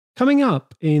Coming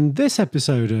up in this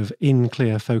episode of In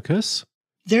Clear Focus.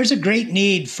 There's a great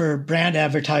need for brand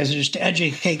advertisers to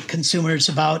educate consumers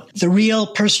about the real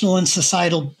personal and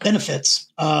societal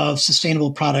benefits of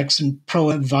sustainable products and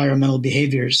pro-environmental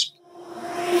behaviors.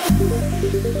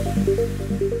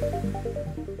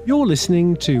 You're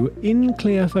listening to In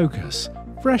Clear Focus,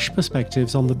 fresh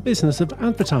perspectives on the business of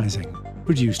advertising,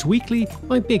 produced weekly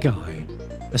by Big Eye,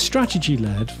 a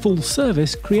strategy-led,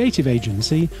 full-service creative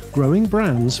agency growing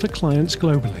brands for clients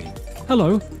globally.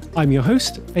 Hello, I'm your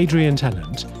host, Adrian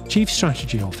Tennant, Chief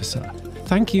Strategy Officer.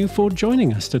 Thank you for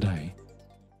joining us today.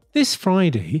 This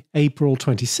Friday, April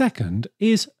 22nd,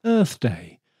 is Earth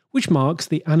Day, which marks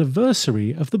the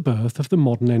anniversary of the birth of the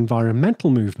modern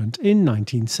environmental movement in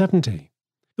 1970.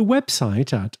 The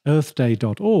website at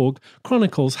earthday.org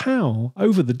chronicles how,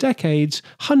 over the decades,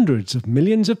 hundreds of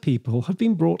millions of people have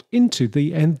been brought into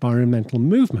the environmental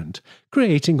movement,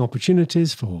 creating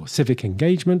opportunities for civic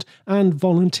engagement and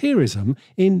volunteerism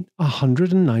in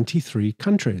 193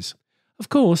 countries. Of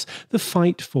course, the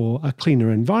fight for a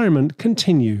cleaner environment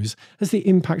continues as the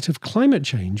impact of climate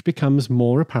change becomes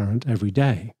more apparent every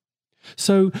day.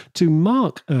 So, to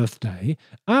mark Earth Day,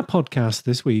 our podcast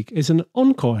this week is an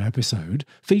Encore episode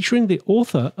featuring the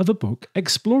author of a book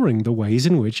exploring the ways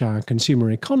in which our consumer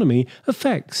economy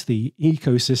affects the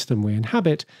ecosystem we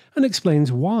inhabit and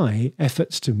explains why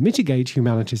efforts to mitigate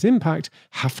humanity's impact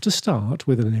have to start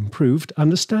with an improved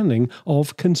understanding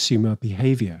of consumer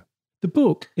behavior. The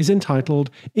book is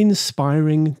entitled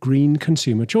Inspiring Green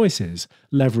Consumer Choices: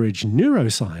 Leverage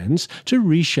Neuroscience to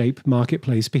Reshape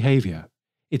Marketplace Behavior.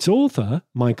 Its author,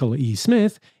 Michael E.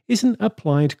 Smith, is an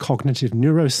applied cognitive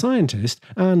neuroscientist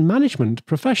and management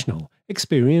professional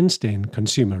experienced in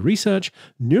consumer research,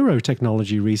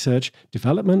 neurotechnology research,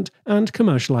 development, and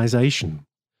commercialization.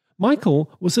 Michael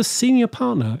was a senior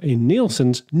partner in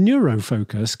Nielsen's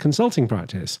NeuroFocus consulting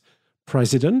practice,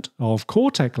 president of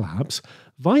Cortec Labs,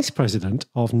 vice president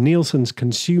of Nielsen's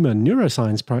consumer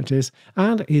neuroscience practice,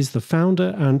 and is the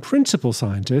founder and principal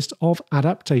scientist of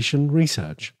adaptation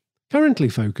research. Currently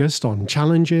focused on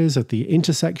challenges at the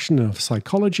intersection of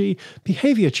psychology,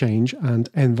 behavior change, and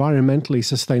environmentally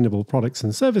sustainable products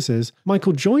and services,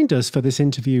 Michael joined us for this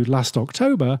interview last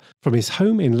October from his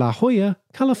home in La Jolla,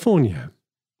 California.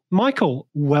 Michael,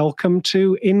 welcome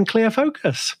to In Clear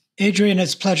Focus. Adrian,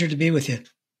 it's a pleasure to be with you.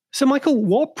 So, Michael,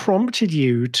 what prompted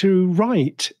you to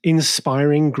write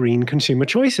Inspiring Green Consumer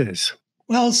Choices?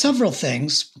 Well, several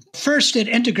things. First, it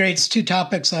integrates two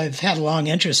topics I've had a long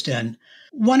interest in.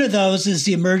 One of those is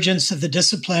the emergence of the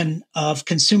discipline of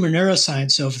consumer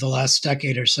neuroscience over the last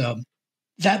decade or so.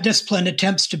 That discipline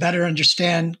attempts to better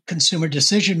understand consumer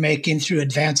decision-making through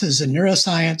advances in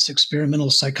neuroscience,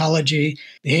 experimental psychology,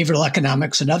 behavioral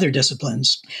economics, and other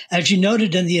disciplines. As you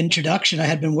noted in the introduction, I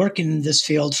had been working in this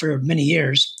field for many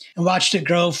years and watched it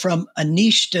grow from a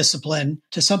niche discipline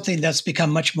to something that's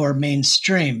become much more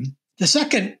mainstream. The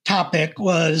second topic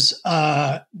was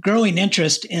growing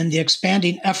interest in the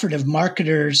expanding effort of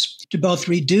marketers to both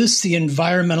reduce the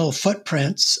environmental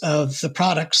footprints of the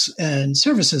products and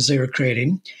services they were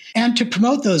creating and to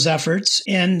promote those efforts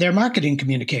in their marketing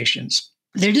communications.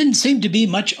 There didn't seem to be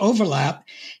much overlap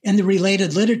in the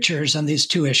related literatures on these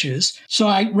two issues, so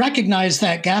I recognized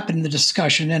that gap in the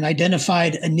discussion and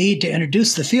identified a need to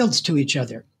introduce the fields to each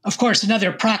other. Of course,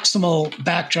 another proximal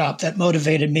backdrop that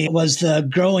motivated me was the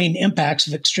growing impacts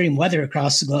of extreme weather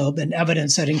across the globe and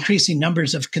evidence that increasing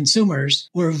numbers of consumers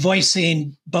were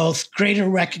voicing both greater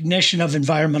recognition of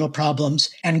environmental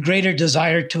problems and greater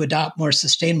desire to adopt more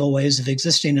sustainable ways of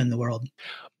existing in the world.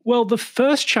 Well, the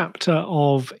first chapter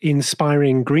of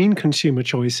Inspiring Green Consumer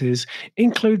Choices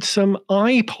includes some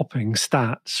eye-popping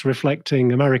stats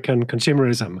reflecting American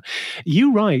consumerism.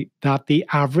 You write that the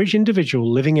average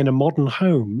individual living in a modern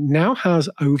home now has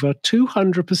over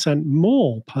 200%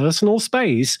 more personal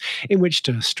space in which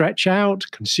to stretch out,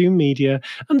 consume media,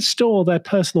 and store their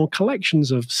personal collections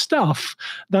of stuff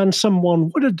than someone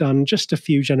would have done just a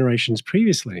few generations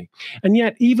previously. And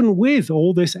yet, even with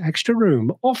all this extra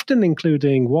room, often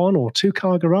including 1 or 2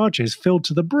 car garages filled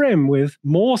to the brim with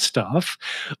more stuff,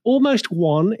 almost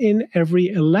 1 in every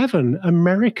 11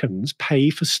 Americans pay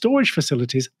for storage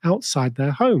facilities outside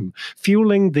their home,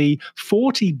 fueling the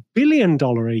 $40 billion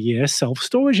a year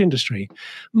self-storage industry.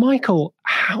 Michael,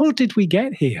 how did we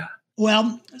get here?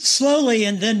 Well, slowly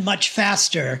and then much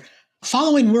faster.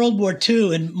 Following World War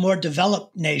II in more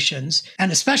developed nations,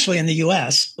 and especially in the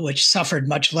U.S., which suffered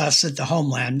much less at the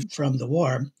homeland from the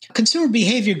war, consumer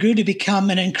behavior grew to become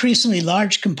an increasingly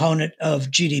large component of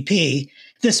GDP.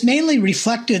 This mainly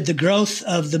reflected the growth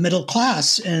of the middle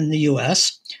class in the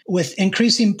U.S., with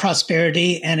increasing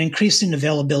prosperity and increasing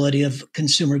availability of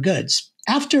consumer goods.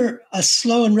 After a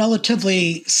slow and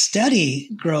relatively steady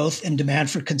growth in demand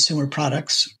for consumer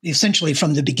products, essentially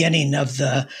from the beginning of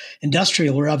the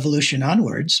Industrial Revolution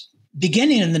onwards,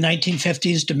 beginning in the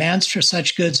 1950s, demands for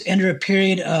such goods enter a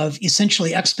period of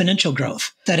essentially exponential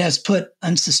growth that has put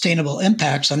unsustainable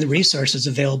impacts on the resources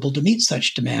available to meet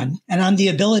such demand and on the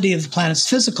ability of the planet's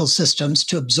physical systems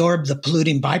to absorb the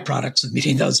polluting byproducts of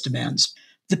meeting those demands.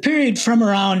 The period from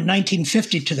around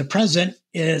 1950 to the present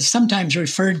is sometimes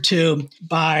referred to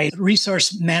by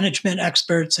resource management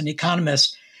experts and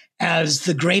economists as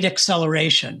the Great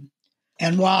Acceleration.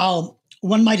 And while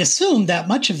one might assume that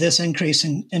much of this increase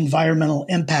in environmental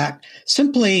impact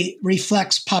simply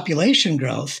reflects population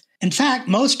growth, in fact,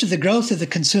 most of the growth of the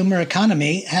consumer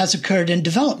economy has occurred in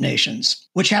developed nations,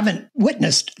 which haven't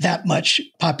witnessed that much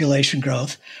population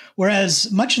growth,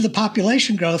 whereas much of the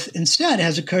population growth instead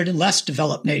has occurred in less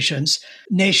developed nations,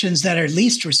 nations that are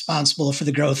least responsible for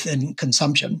the growth in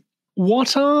consumption.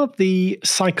 What are the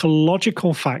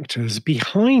psychological factors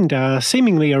behind our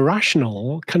seemingly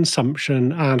irrational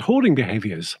consumption and hoarding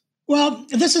behaviors? Well,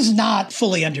 this is not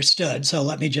fully understood, so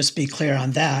let me just be clear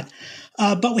on that.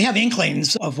 But we have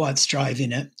inklings of what's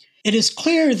driving it. It is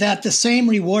clear that the same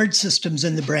reward systems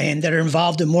in the brain that are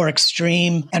involved in more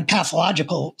extreme and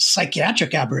pathological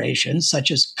psychiatric aberrations,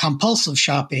 such as compulsive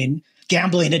shopping,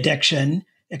 gambling addiction,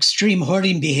 extreme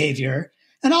hoarding behavior,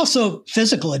 and also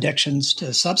physical addictions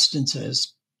to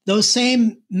substances, those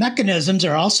same mechanisms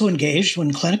are also engaged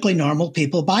when clinically normal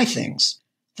people buy things.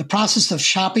 The process of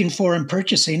shopping for and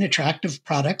purchasing attractive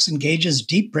products engages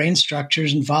deep brain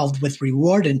structures involved with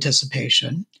reward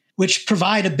anticipation, which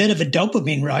provide a bit of a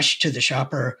dopamine rush to the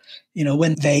shopper,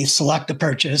 when they select a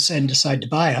purchase and decide to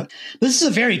buy it. But this is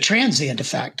a very transient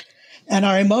effect. And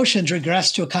our emotions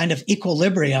regress to a kind of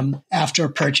equilibrium after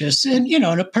a purchase in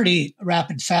a pretty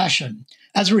rapid fashion.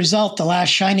 As a result, the last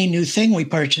shiny new thing we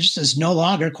purchased is no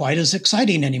longer quite as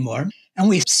exciting anymore. And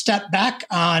we step back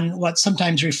on what's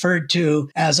sometimes referred to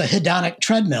as a hedonic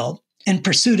treadmill in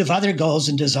pursuit of other goals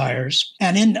and desires,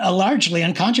 and in a largely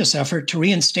unconscious effort to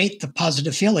reinstate the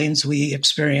positive feelings we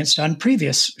experienced on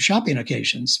previous shopping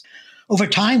occasions. Over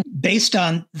time, based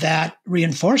on that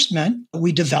reinforcement,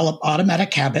 we develop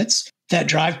automatic habits that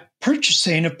drive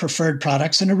purchasing of preferred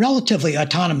products in a relatively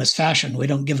autonomous fashion. We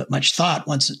don't give it much thought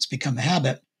once it's become a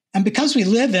habit. And because we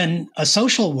live in a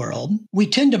social world, we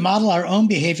tend to model our own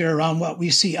behavior around what we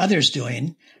see others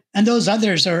doing. And those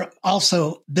others are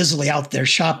also busily out there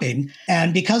shopping.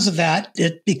 And because of that,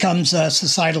 it becomes a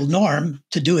societal norm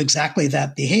to do exactly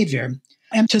that behavior.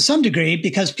 And to some degree,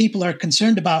 because people are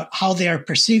concerned about how they are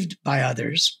perceived by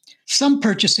others, some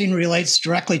purchasing relates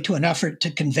directly to an effort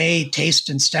to convey taste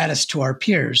and status to our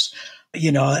peers,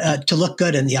 to look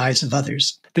good in the eyes of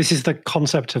others. This is the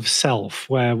concept of self,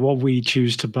 where what we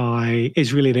choose to buy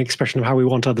is really an expression of how we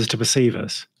want others to perceive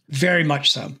us. Very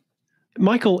much so.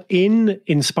 Michael, in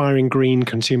Inspiring Green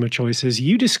Consumer Choices,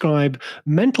 you describe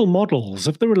mental models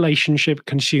of the relationship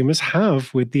consumers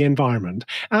have with the environment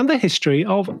and the history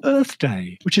of Earth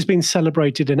Day, which has been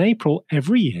celebrated in April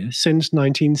every year since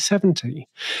 1970.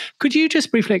 Could you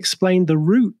just briefly explain the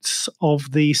roots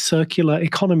of the circular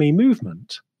economy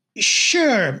movement?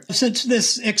 Sure. Since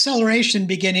this acceleration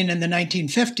beginning in the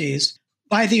 1950s,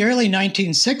 by the early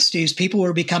 1960s, people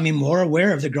were becoming more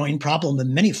aware of the growing problem of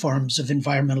many forms of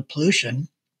environmental pollution.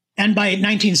 And by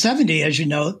 1970, as you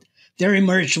know, there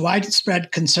emerged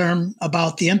widespread concern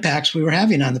about the impacts we were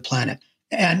having on the planet,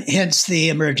 and hence the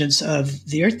emergence of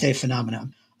the Earth Day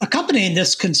phenomenon. Accompanying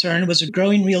this concern was a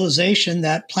growing realization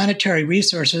that planetary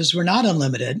resources were not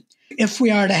unlimited. If we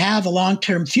are to have a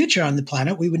long-term future on the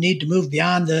planet, we would need to move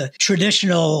beyond the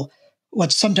traditional,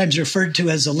 what's sometimes referred to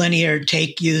as a linear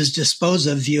take, use, dispose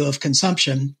of view of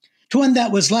consumption, to one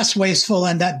that was less wasteful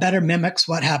and that better mimics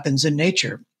what happens in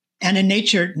nature. And in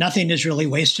nature, nothing is really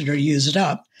wasted or used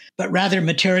up, but rather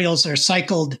materials are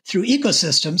cycled through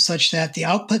ecosystems such that the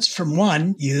outputs from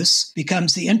one use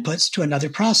becomes the inputs to another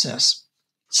process.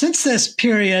 Since this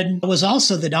period was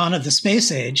also the dawn of the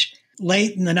space age,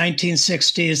 late in the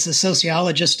 1960s, the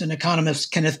sociologist and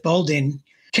economist Kenneth Boulding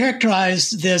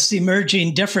characterized this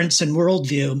emerging difference in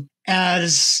worldview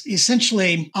as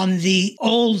essentially, on the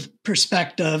old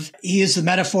perspective, he used the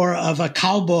metaphor of a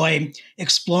cowboy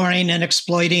exploring and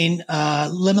exploiting a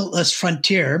limitless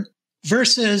frontier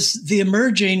versus the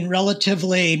emerging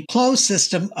relatively closed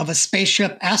system of a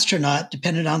spaceship astronaut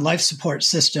dependent on life support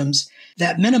systems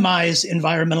that minimize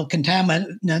environmental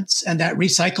contaminants and that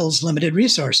recycles limited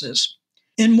resources.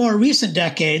 In more recent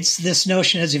decades, this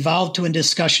notion has evolved to a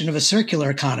discussion of a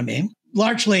circular economy,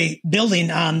 largely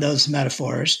building on those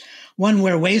metaphors, one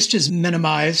where waste is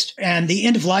minimized and the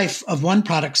end of life of one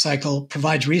product cycle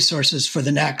provides resources for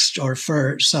the next or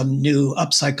for some new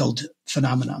upcycled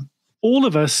phenomena. All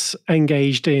of us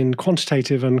engaged in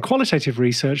quantitative and qualitative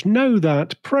research know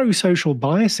that pro-social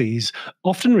biases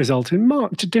often result in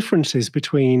marked differences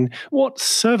between what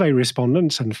survey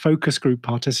respondents and focus group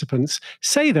participants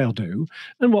say they'll do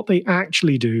and what they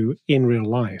actually do in real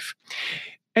life.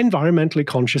 Environmentally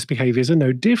conscious behaviors are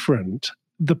no different.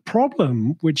 The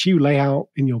problem, which you lay out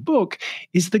in your book,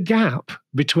 is the gap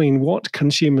between what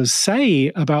consumers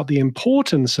say about the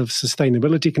importance of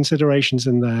sustainability considerations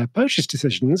in their purchase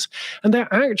decisions and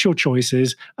their actual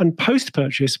choices and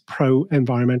post-purchase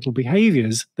pro-environmental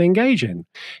behaviors they engage in.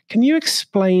 Can you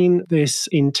explain this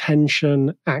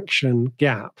intention-action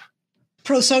gap?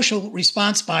 Pro-social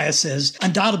response biases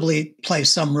undoubtedly play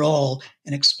some role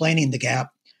in explaining the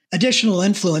gap. Additional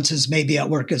influences may be at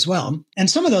work as well, and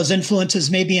some of those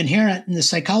influences may be inherent in the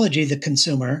psychology of the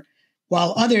consumer,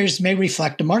 while others may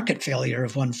reflect a market failure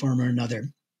of one form or another.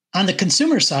 On the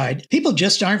consumer side, people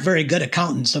just aren't very good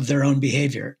accountants of their own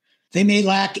behavior. They may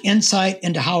lack insight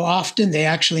into how often they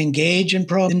actually engage in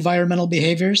pro-environmental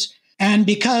behaviors, and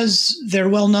because they're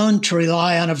well known to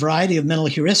rely on a variety of mental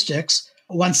heuristics,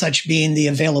 one such being the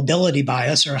availability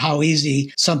bias, or how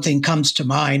easy something comes to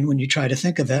mind when you try to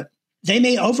think of it, they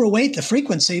may overweight the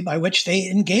frequency by which they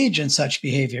engage in such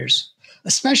behaviors,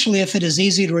 especially if it is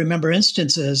easy to remember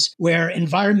instances where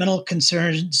environmental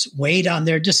concerns weighed on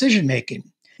their decision-making.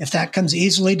 If that comes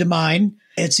easily to mind,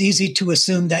 it's easy to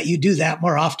assume that you do that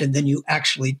more often than you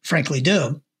actually, frankly,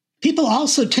 do. People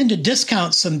also tend to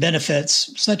discount some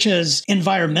benefits, such as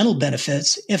environmental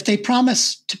benefits, if they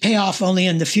promise to pay off only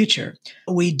in the future.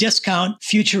 We discount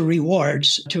future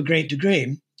rewards to a great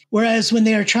degree. Whereas when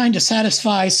they are trying to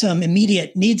satisfy some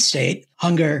immediate need state,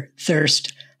 hunger,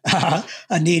 thirst,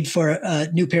 a need for a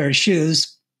new pair of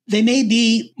shoes, they may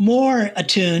be more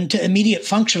attuned to immediate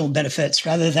functional benefits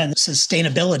rather than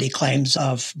sustainability claims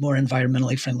of more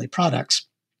environmentally friendly products.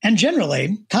 And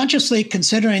generally, consciously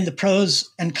considering the pros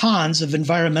and cons of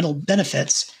environmental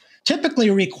benefits typically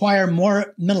require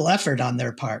more mental effort on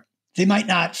their part. They might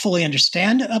not fully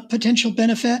understand a potential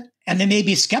benefit, and they may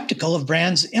be skeptical of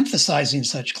brands emphasizing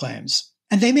such claims.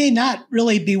 And they may not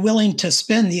really be willing to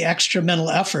spend the extra mental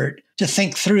effort to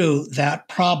think through that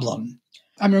problem.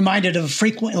 I'm reminded of a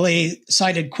frequently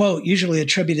cited quote, usually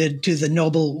attributed to the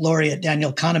Nobel laureate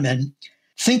Daniel Kahneman: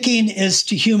 "Thinking is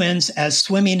to humans as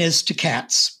swimming is to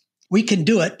cats. We can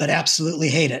do it, but absolutely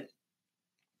hate it."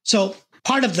 So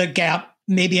part of the gap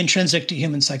may be intrinsic to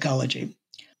human psychology.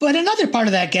 But another part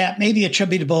of that gap may be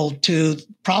attributable to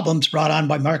problems brought on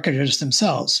by marketers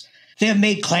themselves. They have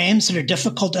made claims that are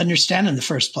difficult to understand in the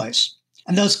first place.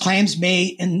 And those claims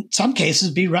may, in some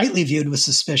cases, be rightly viewed with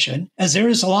suspicion, as there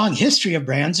is a long history of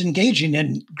brands engaging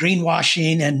in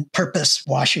greenwashing and purpose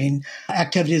washing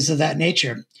activities of that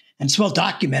nature. And it's well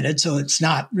documented, so it's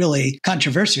not really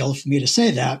controversial for me to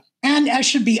say that. And as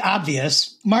should be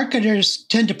obvious, marketers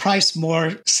tend to price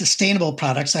more sustainable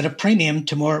products at a premium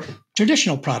to more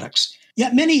traditional products.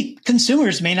 Yet many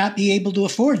consumers may not be able to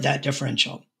afford that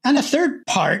differential. And a third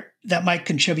part that might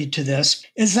contribute to this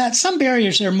is that some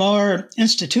barriers are more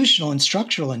institutional and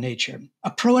structural in nature.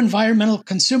 A pro-environmental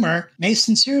consumer may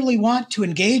sincerely want to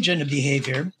engage in a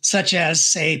behavior, such as,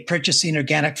 say, purchasing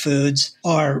organic foods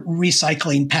or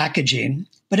recycling packaging.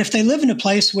 But if they live in a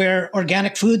place where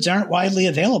organic foods aren't widely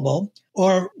available,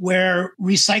 or where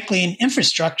recycling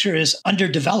infrastructure is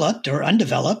underdeveloped or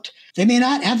undeveloped, they may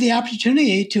not have the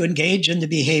opportunity to engage in the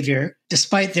behavior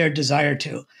despite their desire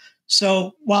to.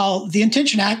 So while the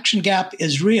intention-action gap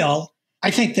is real,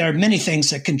 I think there are many things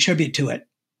that contribute to it.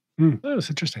 That's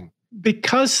interesting.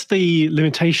 Because the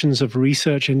limitations of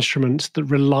research instruments that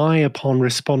rely upon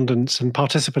respondents and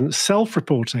participants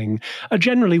self-reporting are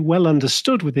generally well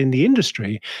understood within the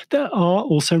industry, there are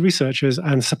also researchers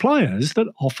and suppliers that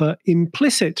offer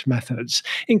implicit methods,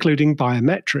 including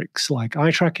biometrics like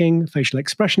eye tracking, facial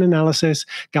expression analysis,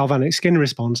 galvanic skin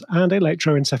response, and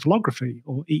electroencephalography,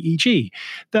 or EEG,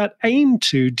 that aim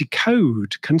to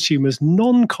decode consumers'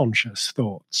 non-conscious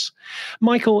thoughts.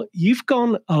 Michael, you've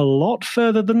gone a lot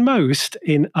further than most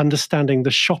in understanding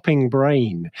the shopping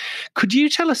brain. Could you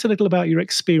tell us a little about your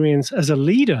experience as a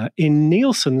leader in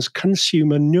Nielsen's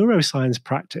consumer neuroscience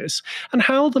practice and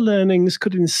how the learnings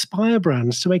could inspire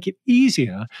brands to make it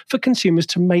easier for consumers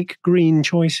to make green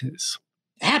choices?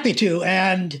 Happy to.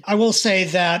 And I will say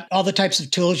that all the types of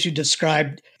tools you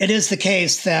described, it is the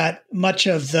case that much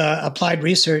of the applied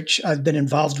research I've been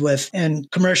involved with in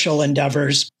commercial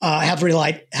endeavors have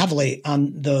relied heavily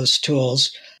on those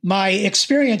tools. My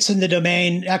experience in the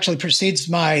domain actually precedes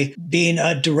my being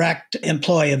a direct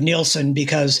employee of Nielsen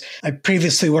because I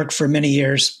previously worked for many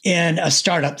years in a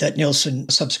startup that Nielsen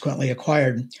subsequently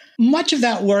acquired. Much of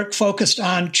that work focused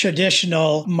on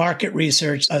traditional market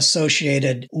research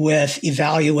associated with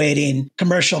evaluating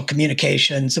commercial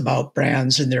communications about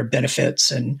brands and their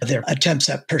benefits and their attempts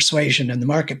at persuasion in the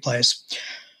marketplace.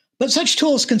 But such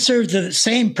tools can serve the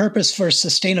same purpose for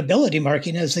sustainability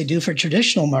marketing as they do for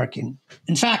traditional marketing.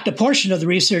 In fact, a portion of the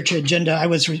research agenda I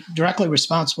was directly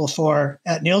responsible for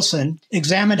at Nielsen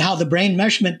examined how the brain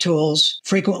measurement tools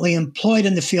frequently employed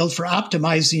in the field for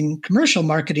optimizing commercial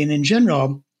marketing in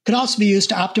general could also be used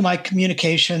to optimize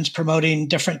communications promoting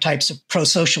different types of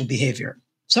pro-social behavior.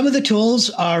 Some of the tools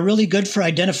are really good for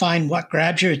identifying what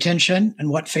grabs your attention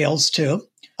and what fails to.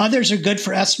 Others are good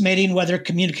for estimating whether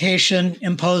communication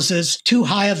imposes too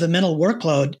high of a mental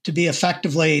workload to be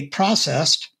effectively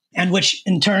processed, and which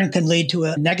in turn can lead to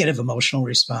a negative emotional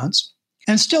response.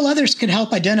 And still others can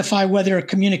help identify whether a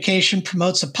communication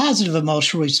promotes a positive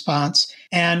emotional response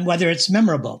and whether it's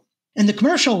memorable. In the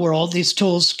commercial world, these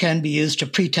tools can be used to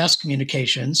pre-test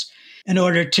communications in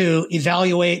order to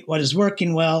evaluate what is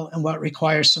working well and what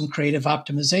requires some creative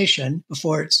optimization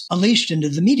before it's unleashed into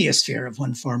the media sphere of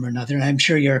one form or another. And I'm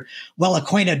sure you're well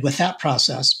acquainted with that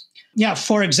process. Yeah,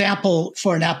 for example,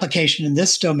 for an application in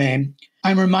this domain,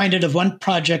 I'm reminded of one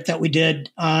project that we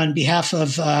did on behalf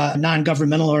of a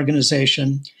non-governmental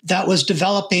organization that was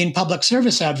developing public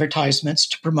service advertisements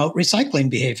to promote recycling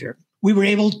behavior. We were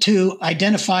able to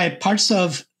identify parts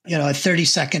of a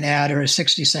 30-second ad or a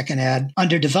 60-second ad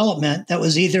under development that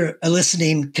was either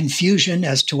eliciting confusion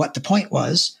as to what the point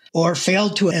was or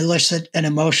failed to elicit an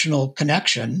emotional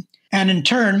connection. And in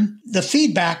turn, the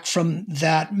feedback from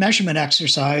that measurement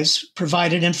exercise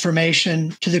provided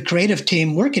information to the creative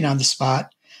team working on the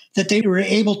spot that they were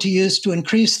able to use to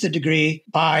increase the degree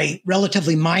by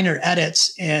relatively minor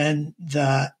edits in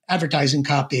the advertising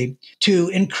copy to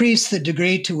increase the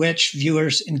degree to which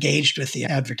viewers engaged with the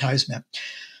advertisement.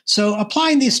 So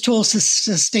applying these tools to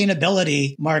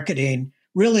sustainability marketing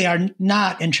really are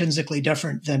not intrinsically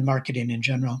different than marketing in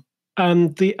general.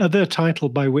 And the other title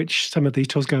by which some of these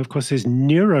tools go, of course, is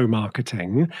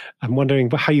neuromarketing. I'm wondering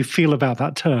how you feel about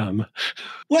that term.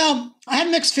 Well, I have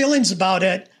mixed feelings about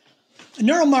it.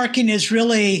 Neuromarketing is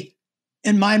really,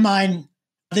 in my mind,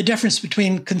 the difference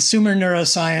between consumer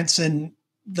neuroscience and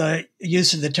the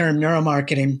use of the term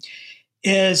neuromarketing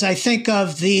is I think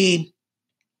of the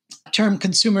term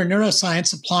consumer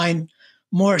neuroscience applying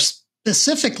more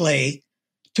specifically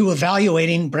to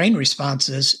evaluating brain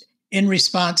responses in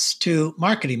response to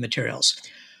marketing materials.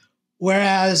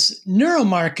 Whereas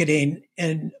neuromarketing,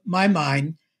 in my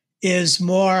mind, is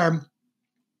more,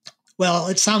 well,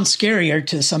 it sounds scarier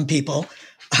to some people,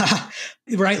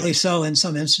 rightly so in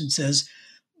some instances,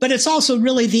 but it's also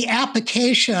really the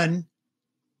application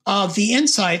of the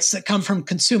insights that come from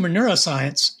consumer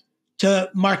neuroscience to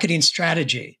marketing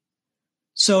strategy.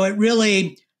 So it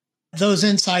really, those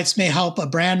insights may help a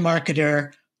brand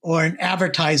marketer or an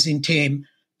advertising team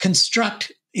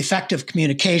construct effective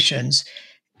communications.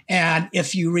 And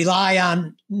if you rely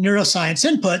on neuroscience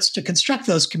inputs to construct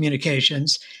those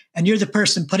communications, and you're the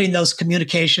person putting those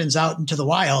communications out into the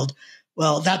wild,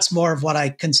 well, that's more of what I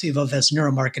conceive of as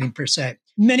neuromarketing per se.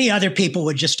 Many other people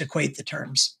would just equate the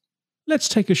terms. Let's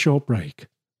take a short break.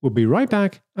 We'll be right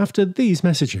back after these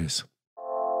messages.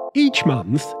 Each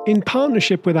month, in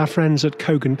partnership with our friends at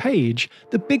Kogan Page,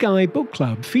 the Big Eye Book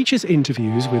Club features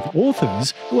interviews with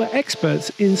authors who are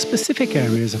experts in specific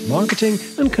areas of marketing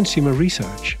and consumer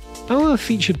research. Our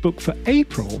featured book for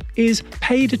April is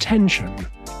Paid Attention: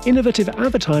 Innovative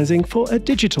Advertising for a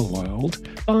Digital World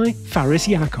by Faris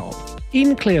Yacob.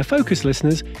 In Clear Focus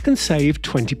listeners can save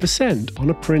 20% on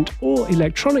a print or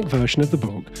electronic version of the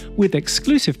book with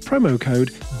exclusive promo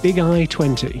code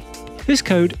BIGEYE20. This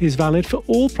code is valid for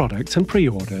all products and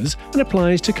pre-orders and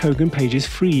applies to Kogan Page's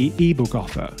free ebook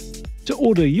offer. To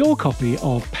order your copy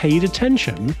of Paid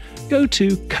Attention, go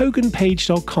to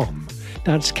koganpage.com.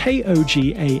 That's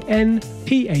KOGANPAGE.com.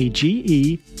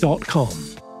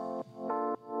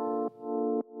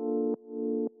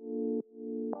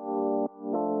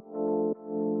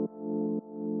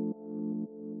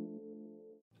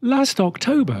 Last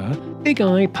October, Big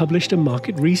Eye published a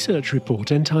market research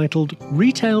report entitled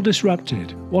Retail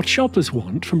Disrupted: What Shoppers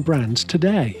Want from Brands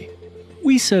Today.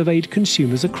 We surveyed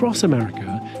consumers across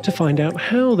America to find out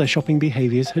how their shopping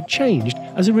behaviors had changed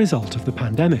as a result of the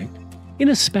pandemic. In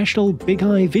a special Big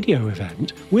Eye video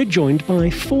event, we're joined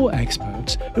by 4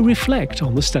 experts who reflect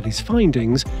on the study's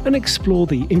findings and explore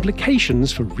the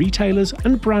implications for retailers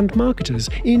and brand marketers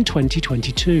in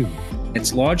 2022.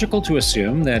 It's logical to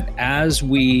assume that as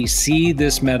we see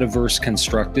this metaverse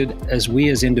constructed, as we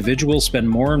as individuals spend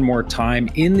more and more time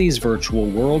in these virtual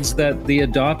worlds, that the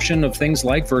adoption of things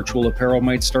like virtual apparel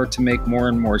might start to make more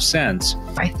and more sense.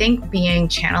 I think being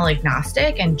channel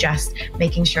agnostic and just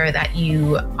making sure that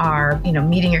you are,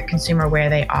 meeting your consumer where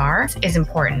they are is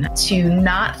important. To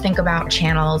not think about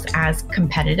channels as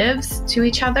competitives to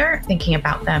each other, thinking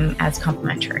about them as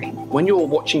complementary. When you're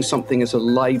watching something as a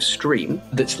live stream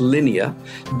that's linear,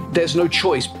 there's no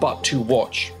choice but to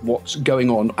watch what's going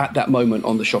on at that moment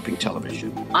on the shopping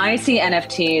television. I see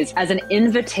NFTs as an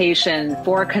invitation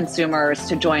for consumers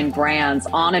to join brands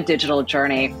on a digital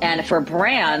journey, and for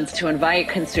brands to invite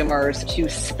consumers to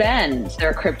spend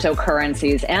their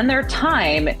cryptocurrencies and their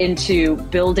time into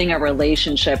building a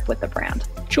relationship with the brand.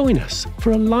 Join us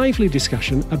for a lively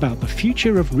discussion about the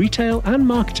future of retail and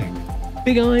marketing.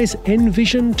 Big Eye's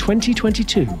Envision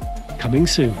 2022, coming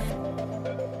soon.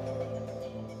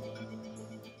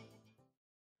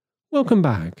 Welcome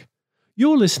back.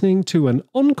 You're listening to an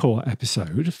Encore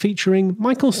episode featuring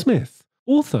Michael Smith,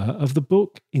 author of the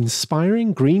book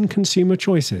Inspiring Green Consumer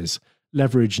Choices: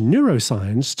 Leverage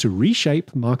Neuroscience to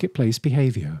Reshape Marketplace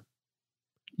Behavior.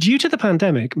 Due to the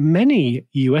pandemic, many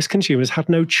US consumers had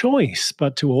no choice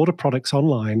but to order products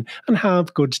online and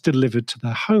have goods delivered to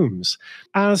their homes.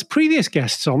 As previous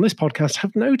guests on this podcast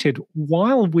have noted,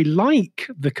 while we like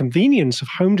the convenience of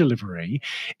home delivery,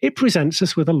 it presents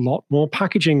us with a lot more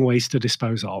packaging waste to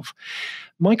dispose of.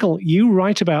 Michael, you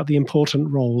write about the important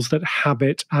roles that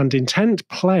habit and intent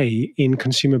play in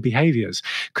consumer behaviors.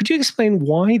 Could you explain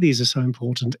why these are so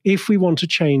important if we want to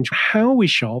change how we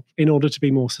shop in order to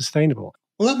be more sustainable?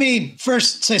 Let me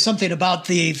first say something about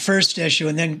the first issue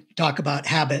and then talk about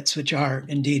habits, which are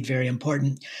indeed very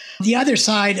important. The other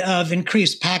side of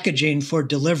increased packaging for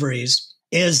deliveries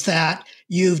is that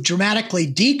you've dramatically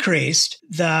decreased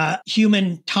the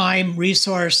human time,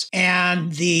 resource,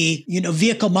 and the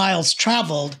vehicle miles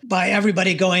traveled by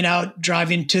everybody going out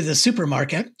driving to the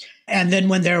supermarket. And then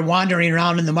when they're wandering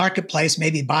around in the marketplace,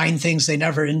 maybe buying things they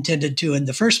never intended to in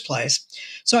the first place.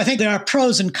 So I think there are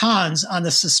pros and cons on the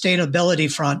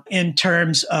sustainability front in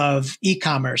terms of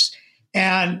e-commerce.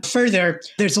 And further,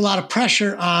 there's a lot of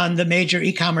pressure on the major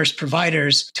e-commerce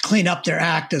providers to clean up their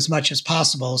act as much as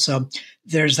possible. So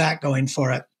there's that going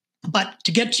for it. But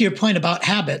to get to your point about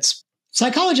habits,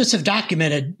 psychologists have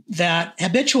documented that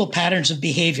habitual patterns of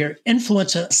behavior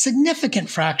influence a significant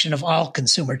fraction of all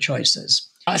consumer choices,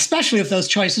 especially if those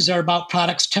choices are about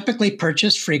products typically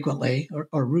purchased frequently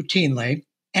or routinely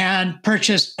and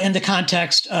purchased in the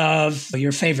context of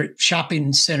your favorite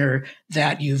shopping center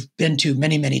that you've been to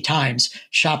many, many times,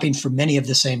 shopping for many of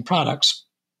the same products.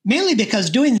 Mainly because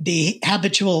doing the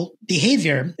habitual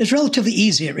behavior is relatively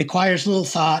easy. It requires little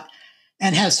thought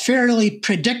and has fairly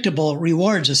predictable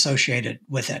rewards associated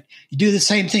with it. You do the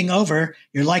same thing over,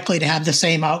 you're likely to have the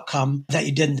same outcome that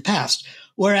you did in the past.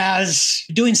 Whereas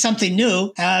doing something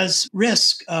new has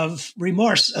risk of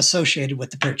remorse associated with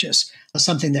the purchase,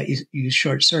 something that you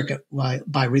short circuit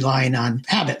by relying on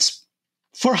habits.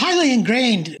 For highly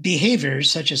ingrained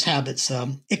behaviors, such as habits,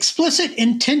 explicit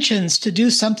intentions to do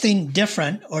something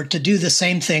different or to do the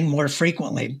same thing more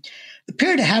frequently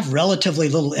appear to have relatively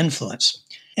little influence.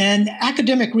 In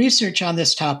academic research on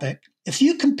this topic, if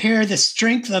you compare the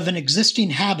strength of an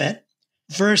existing habit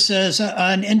versus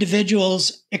an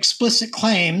individual's explicit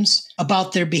claims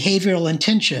about their behavioral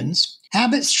intentions,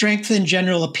 habit strength in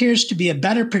general appears to be a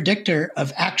better predictor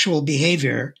of actual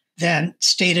behavior than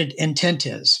stated intent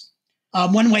is.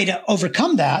 One way to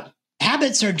overcome that,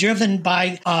 habits are driven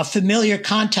by familiar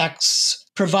contexts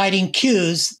providing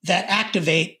cues that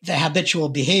activate the habitual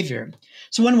behavior.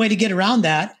 So one way to get around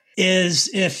that is,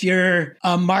 if you're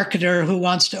a marketer who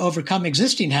wants to overcome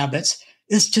existing habits,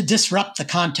 is to disrupt the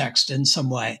context in some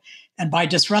way. And by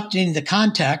disrupting the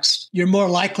context, you're more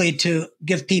likely to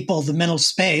give people the mental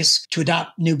space to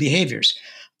adopt new behaviors.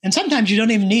 And sometimes you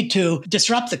don't even need to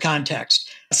disrupt the context.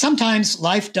 Sometimes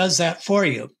life does that for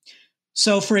you.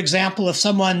 So, for example, if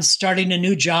someone's starting a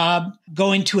new job,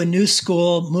 going to a new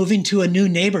school, moving to a new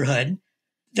neighborhood,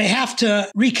 they have to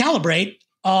recalibrate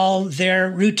all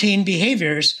their routine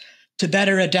behaviors to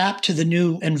better adapt to the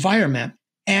new environment.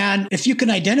 And if you can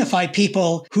identify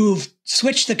people who've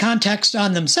switched the context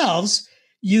on themselves,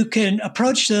 you can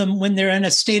approach them when they're in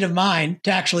a state of mind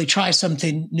to actually try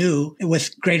something new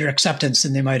with greater acceptance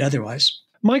than they might otherwise.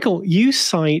 Michael, you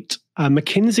cite a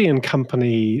McKinsey &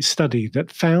 Company study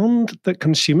that found that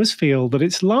consumers feel that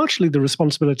it's largely the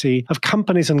responsibility of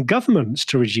companies and governments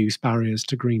to reduce barriers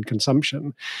to green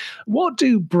consumption. What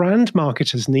do brand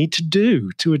marketers need to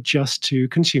do to adjust to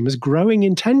consumers' growing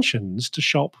intentions to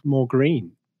shop more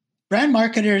green? brand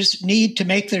marketers need to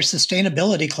make their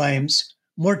sustainability claims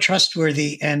more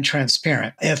trustworthy and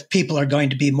transparent if people are going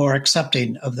to be more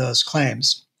accepting of those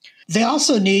claims. They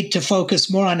also need to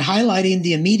focus more on highlighting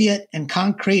the immediate and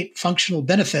concrete functional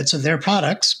benefits of their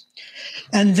products.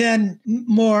 And then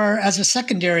more as a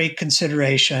secondary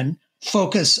consideration,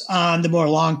 focus on the more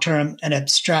long-term and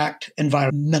abstract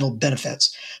environmental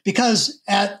benefits. Because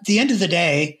at the end of the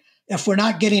day, if we're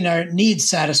not getting our needs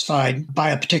satisfied by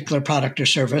a particular product or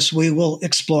service, we will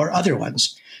explore other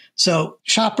ones. So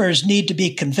shoppers need to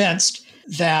be convinced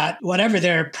that whatever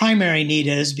their primary need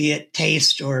is, be it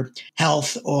taste or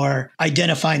health or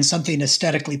identifying something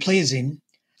aesthetically pleasing,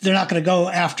 they're not going to go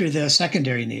after the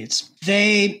secondary needs.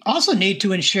 They also need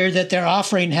to ensure that their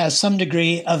offering has some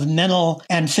degree of mental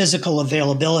and physical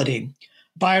availability.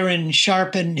 Byron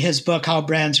Sharp, in his book, How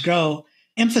Brands Grow,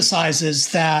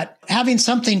 emphasizes that having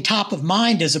something top of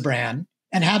mind as a brand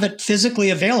and have it physically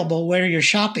available where you're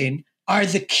shopping are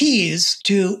the keys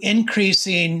to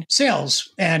increasing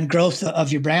sales and growth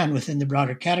of your brand within the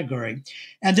broader category.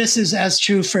 And this is as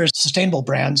true for sustainable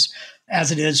brands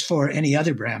as it is for any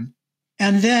other brand.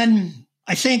 And then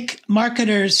I think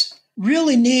marketers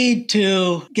really need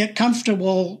to get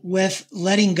comfortable with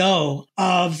letting go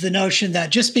of the notion that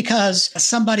just because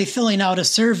somebody filling out a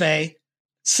survey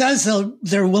says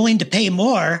they're willing to pay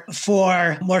more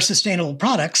for more sustainable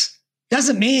products,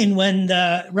 doesn't mean when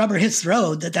the rubber hits the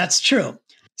road that that's true.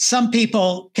 Some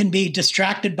people can be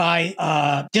distracted by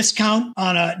a discount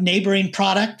on a neighboring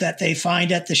product that they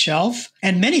find at the shelf.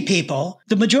 And many people,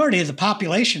 the majority of the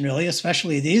population really,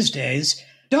 especially these days,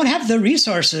 don't have the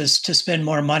resources to spend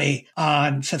more money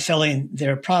on fulfilling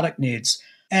their product needs.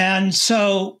 And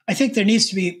so I think there needs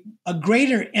to be a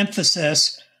greater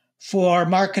emphasis for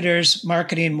marketers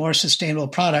marketing more sustainable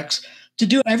products to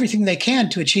do everything they can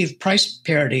to achieve price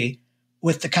parity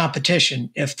with the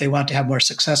competition if they want to have more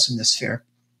success in this sphere.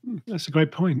 That's a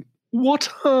great point. What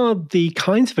are the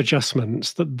kinds of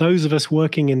adjustments that those of us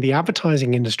working in the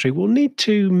advertising industry will need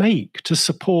to make to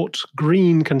support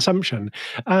green consumption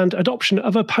and adoption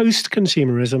of a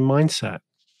post-consumerism mindset?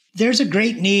 There's a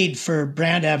great need for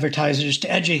brand advertisers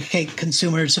to educate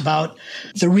consumers about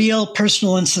the real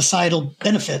personal and societal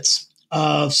benefits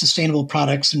of sustainable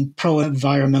products and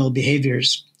pro-environmental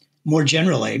behaviors more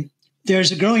generally.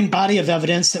 There's a growing body of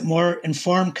evidence that more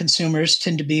informed consumers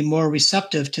tend to be more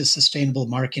receptive to sustainable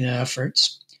marketing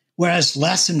efforts, whereas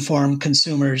less informed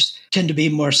consumers tend to be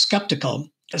more skeptical.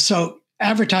 So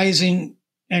advertising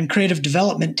and creative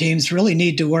development teams really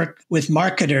need to work with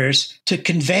marketers to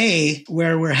convey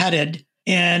where we're headed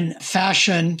in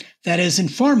fashion that is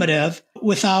informative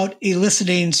without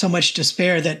eliciting so much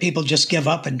despair that people just give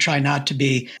up and try not to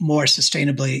be more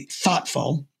sustainably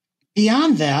thoughtful.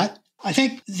 Beyond that, I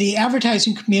think the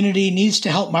advertising community needs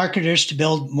to help marketers to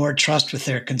build more trust with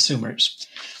their consumers.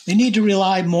 They need to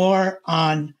rely more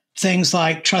on things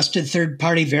like trusted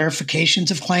third-party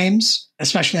verifications of claims,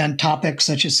 especially on topics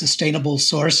such as sustainable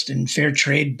sourced and fair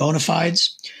trade bona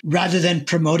fides, rather than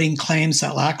promoting claims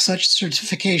that lack such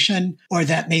certification or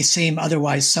that may seem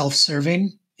otherwise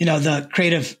self-serving. The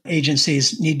creative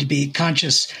agencies need to be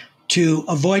conscious to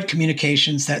avoid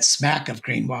communications that smack of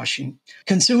greenwashing.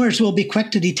 Consumers will be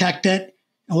quick to detect it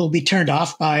and will be turned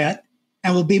off by it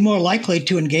and will be more likely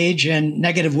to engage in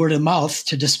negative word of mouth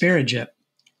to disparage it.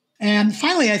 And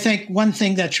finally, I think one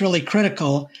thing that's really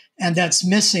critical and that's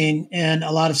missing in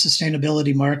a lot of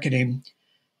sustainability marketing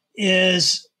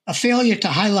is a failure to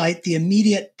highlight the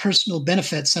immediate personal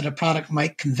benefits that a product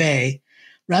might convey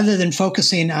rather than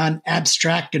focusing on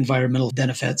abstract environmental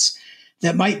benefits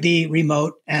that might be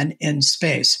remote and in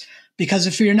space. Because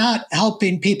if you're not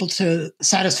helping people to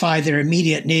satisfy their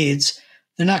immediate needs,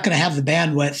 they're not going to have the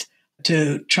bandwidth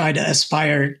to try to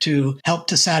aspire to help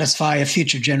to satisfy a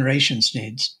future generation's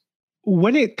needs.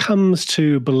 When it comes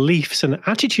to beliefs and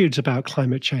attitudes about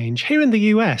climate change, here in the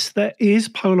US, there is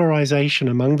polarization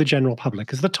among the general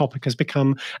public as the topic has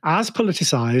become as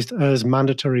politicized as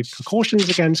mandatory precautions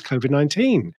against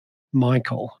COVID-19.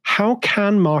 Michael, how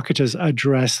can marketers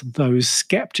address those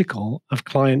skeptical of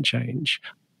climate change?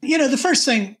 The first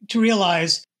thing to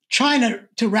realize, trying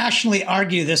to rationally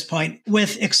argue this point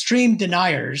with extreme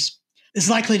deniers is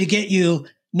likely to get you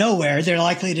nowhere. They're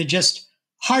likely to just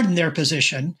harden their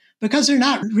position because they're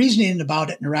not reasoning about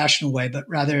it in a rational way, but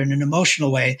rather in an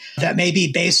emotional way that may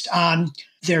be based on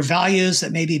their values,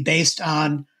 that may be based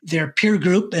on their peer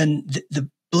group and the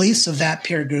beliefs of that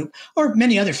peer group, or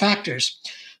many other factors.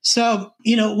 So,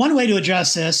 one way to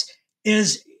address this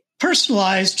is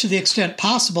personalize to the extent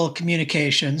possible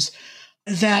communications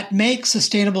that make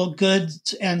sustainable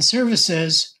goods and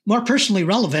services more personally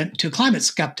relevant to climate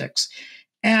skeptics.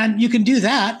 And you can do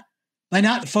that by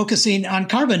not focusing on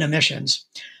carbon emissions,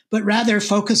 but rather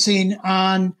focusing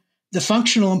on the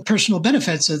functional and personal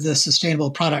benefits of the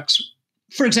sustainable products.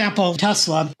 For example,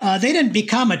 Tesla, they didn't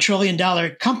become a $1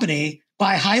 trillion company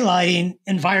by highlighting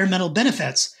environmental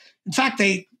benefits. In fact,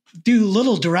 they do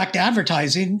little direct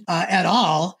advertising at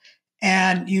all.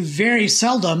 And you very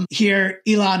seldom hear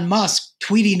Elon Musk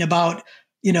tweeting about,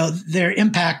 their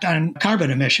impact on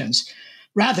carbon emissions.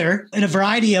 Rather, in a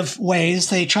variety of ways,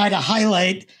 they try to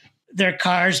highlight their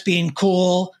cars being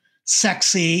cool,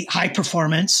 sexy, high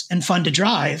performance, and fun to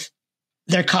drive.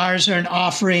 Their cars are an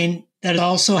offering that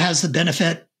also has the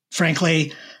benefit,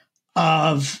 frankly,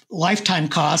 of lifetime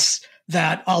costs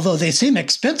that, although they seem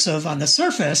expensive on the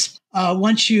surface,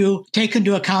 once you take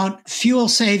into account fuel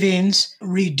savings,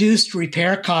 reduced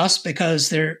repair costs because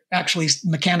they're actually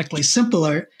mechanically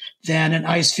simpler than an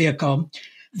ICE vehicle,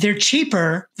 they're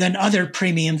cheaper than other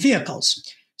premium vehicles.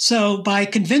 So by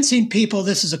convincing people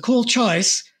this is a cool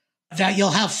choice that you'll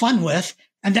have fun with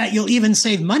and that you'll even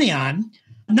save money on,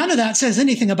 none of that says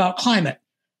anything about climate.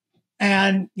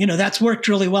 And, that's worked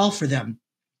really well for them.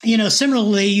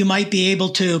 Similarly, you might be able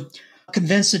to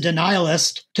convince a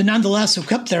denialist to nonetheless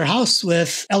equip their house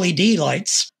with LED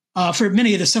lights for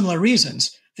many of the similar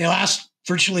reasons. They last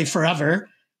virtually forever.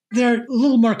 They're a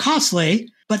little more costly,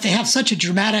 but they have such a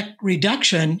dramatic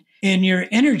reduction in your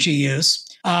energy use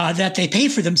that they pay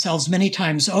for themselves many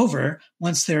times over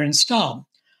once they're installed.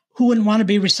 Who wouldn't want to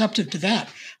be receptive to that?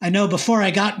 I know before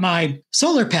I got my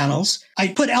solar panels, I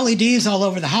put LEDs all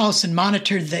over the house and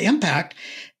monitored the impact.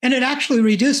 And it actually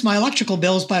reduced my electrical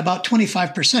bills by about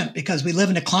 25% because we live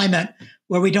in a climate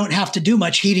where we don't have to do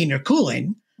much heating or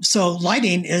cooling. So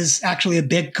lighting is actually a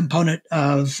big component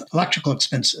of electrical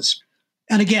expenses.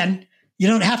 And again, you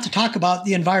don't have to talk about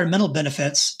the environmental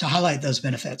benefits to highlight those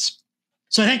benefits.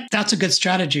 So I think that's a good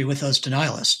strategy with those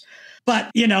denialists.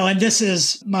 But, and this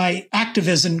is my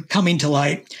activism coming to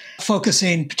light,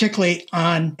 focusing particularly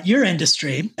on your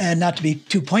industry, and not to be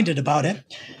too pointed about it.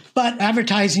 But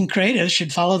advertising creatives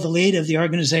should follow the lead of the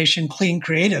organization Clean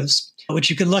Creatives, which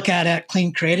you can look at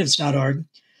cleancreatives.org,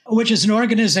 which is an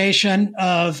organization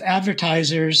of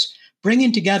advertisers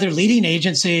bringing together leading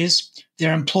agencies,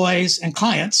 their employees, and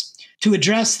clients to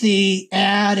address the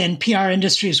ad and PR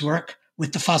industry's work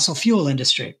with the fossil fuel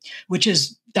industry, which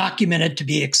is documented to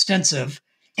be extensive.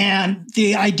 And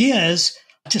the idea is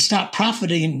to stop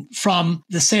profiting from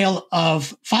the sale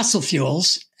of fossil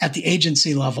fuels at the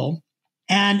agency level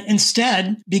and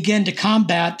instead begin to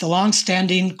combat the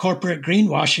longstanding corporate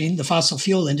greenwashing the fossil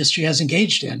fuel industry has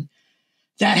engaged in.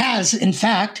 That has, in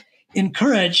fact,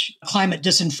 encouraged climate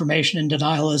disinformation and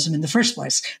denialism in the first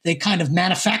place. They kind of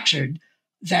manufactured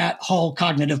that whole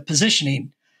cognitive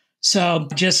positioning. So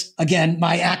just, again,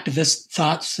 my activist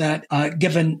thoughts that,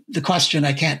 given the question,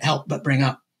 I can't help but bring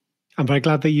up. I'm very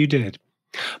glad that you did.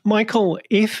 Michael,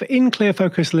 if In Clear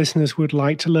Focus listeners would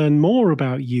like to learn more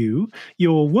about you,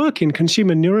 your work in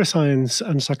consumer neuroscience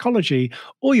and psychology,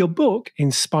 or your book,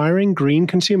 Inspiring Green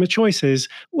Consumer Choices,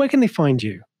 where can they find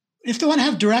you? If they want to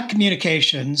have direct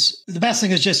communications, the best thing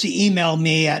is just to email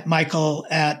me at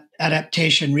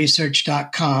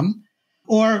michael@adaptationresearch.com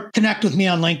or connect with me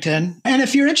on LinkedIn. And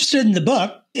if you're interested in the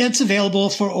book, it's available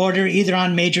for order either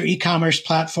on major e-commerce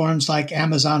platforms like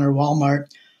Amazon or Walmart,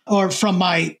 or from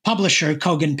my publisher,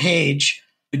 Kogan Page.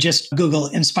 Just Google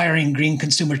Inspiring Green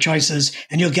Consumer Choices,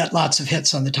 and you'll get lots of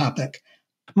hits on the topic.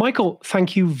 Michael,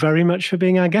 thank you very much for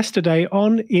being our guest today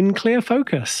on In Clear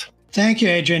Focus. Thank you,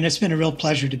 Adrian. It's been a real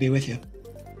pleasure to be with you.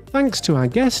 Thanks to our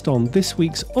guest on this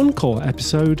week's Encore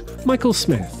episode, Michael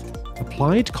Smith,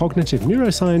 applied cognitive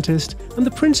neuroscientist and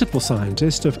the principal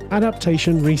scientist of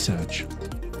adaptation research.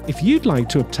 If you'd like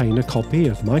to obtain a copy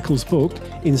of Michael's book,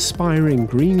 Inspiring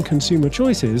Green Consumer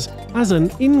Choices, as an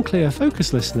In Clear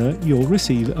Focus listener, you'll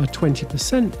receive a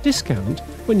 20% discount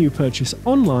when you purchase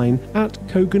online at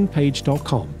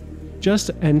koganpage.com. Just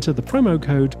enter the promo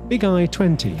code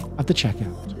BIGEYE20 at the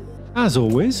checkout. As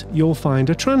always, you'll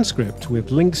find a transcript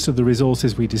with links to the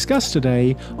resources we discussed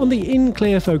today on the In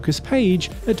Clear Focus page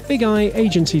at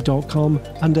bigeyeagency.com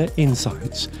under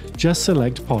Insights. Just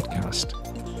select Podcast.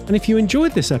 And if you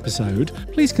enjoyed this episode,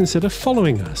 please consider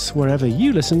following us wherever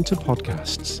you listen to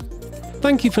podcasts.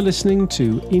 Thank you for listening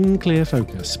to In Clear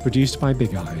Focus, produced by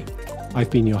Big Eye. I've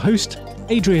been your host,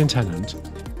 Adrian Tennant.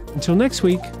 Until next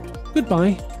week,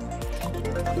 goodbye.